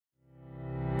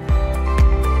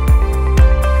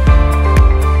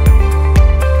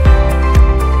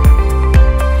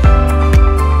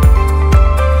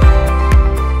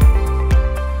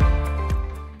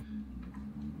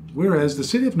Whereas the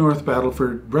City of North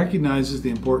Battleford recognizes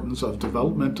the importance of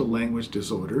developmental language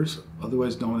disorders,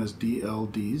 otherwise known as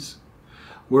DLDs,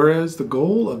 whereas the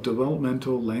goal of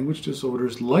Developmental Language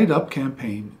Disorders Light Up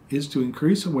campaign is to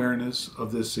increase awareness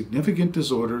of this significant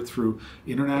disorder through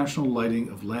international lighting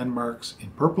of landmarks in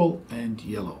purple and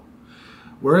yellow.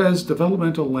 Whereas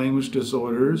developmental language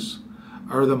disorders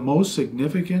are the most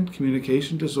significant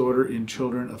communication disorder in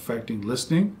children affecting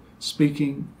listening,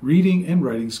 speaking, reading, and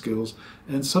writing skills,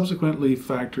 and subsequently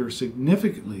factor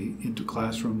significantly into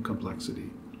classroom complexity.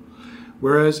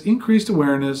 Whereas increased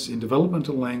awareness in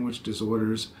developmental language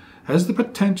disorders has the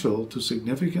potential to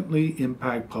significantly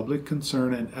impact public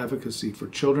concern and advocacy for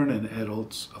children and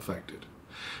adults affected.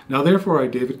 Now therefore I,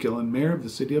 David Gillan, Mayor of the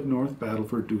City of North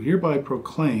Battleford, do hereby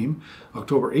proclaim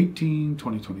October 18,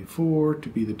 2024 to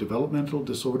be the Developmental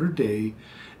Disorder Day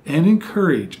and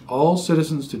encourage all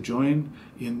citizens to join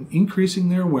in increasing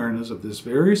their awareness of this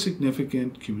very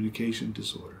significant communication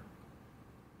disorder.